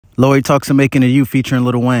Lloyd talks of making a U featuring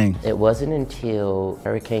Lil Wayne. It wasn't until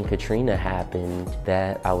Hurricane Katrina happened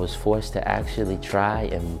that I was forced to actually try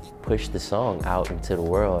and push the song out into the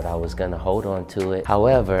world. I was gonna hold on to it.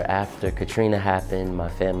 However, after Katrina happened, my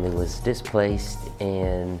family was displaced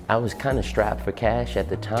and I was kind of strapped for cash at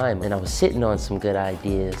the time, and I was sitting on some good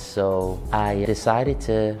ideas. So I decided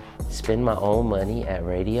to spend my own money at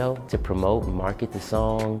radio to promote and market the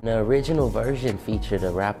song. The original version featured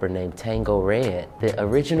a rapper named Tango Red. The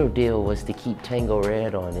original deal was to keep Tango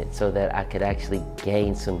Red on it so that I could actually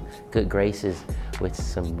gain some good graces with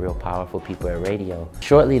some real powerful people at radio.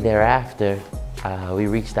 Shortly thereafter, we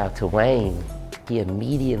reached out to Wayne. He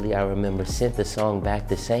immediately, I remember, sent the song back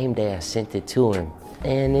the same day I sent it to him.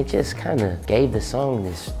 And it just kind of gave the song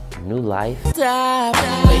this new life. Stop,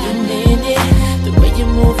 wait a minute, the way you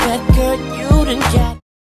move that girl, you done got